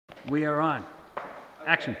We are on.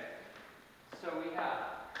 Action. So we have,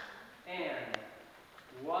 and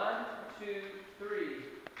 1, 2, 3,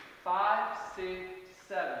 5, 6,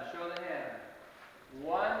 7. Show the hand.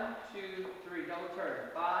 1, 2, 3. Double turn.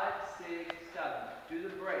 5, 6, 7. Do the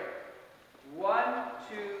break. 1,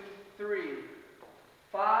 2, 3,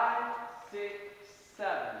 5, 6,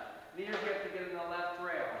 7. Leaders, you have to get in the left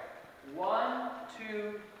rail. 1,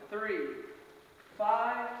 2, 3,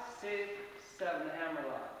 5, 6, 7. The hammer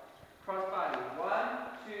lock. Cross body. 1,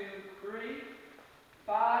 2, 3,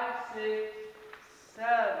 5, 6, 7,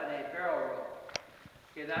 8. Barrel roll.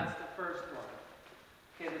 Okay, that's the first one.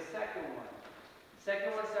 Okay, the second one.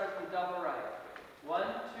 Second one starts from double right. 1,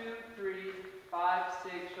 2, 3, 5,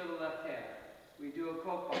 6 for the left hand. We do a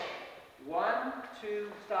coke ball. 1,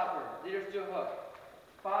 2, stopper. Leaders do a hook.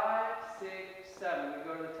 5, 6, 7. We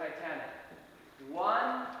go to the Titanic.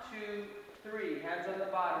 1, 2, 3. Hands on the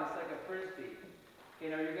bottom. It's like a frisbee. Okay,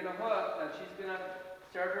 now you're going to hook. Now she's going to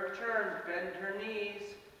start her turn. Bend her knees.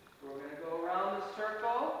 We're going to go around the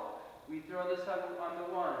circle. We throw this up on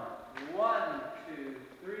the 1. 1, 2,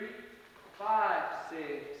 3, 5,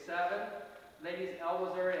 6, 7. Ladies,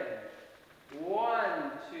 elbows are in.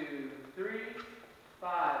 1, 2, 3,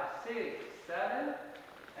 5, 6, 7.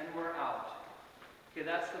 And we're out. Okay,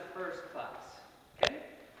 that's the first class. Okay?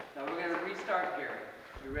 Now we're going to restart, Gary.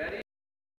 You ready?